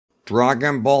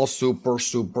Dragon Ball Super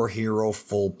Superhero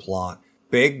Full Plot.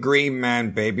 Big Green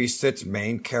Man babysits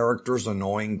main character's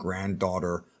annoying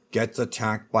granddaughter, gets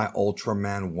attacked by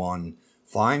Ultraman 1,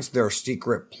 finds their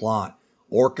secret plot,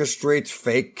 orchestrates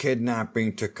fake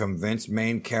kidnapping to convince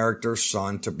main character's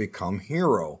son to become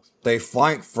hero. They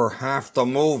fight for half the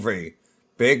movie.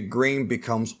 Big Green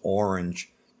becomes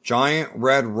orange. Giant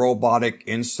red robotic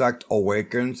insect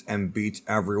awakens and beats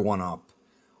everyone up.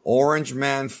 Orange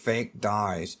Man fake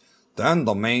dies. Then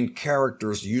the main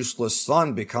character's useless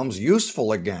son becomes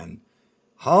useful again.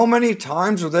 How many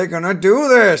times are they gonna do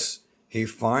this? He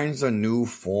finds a new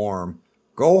form.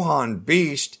 Gohan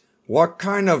Beast? What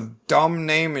kind of dumb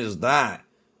name is that?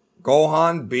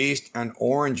 Gohan Beast and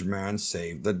Orange Man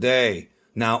save the day.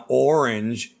 Now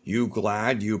Orange, you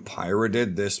glad you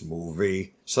pirated this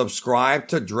movie? Subscribe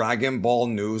to Dragon Ball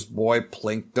Newsboy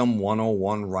Plinkdom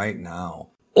 101 right now.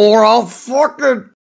 Or I'll fucking...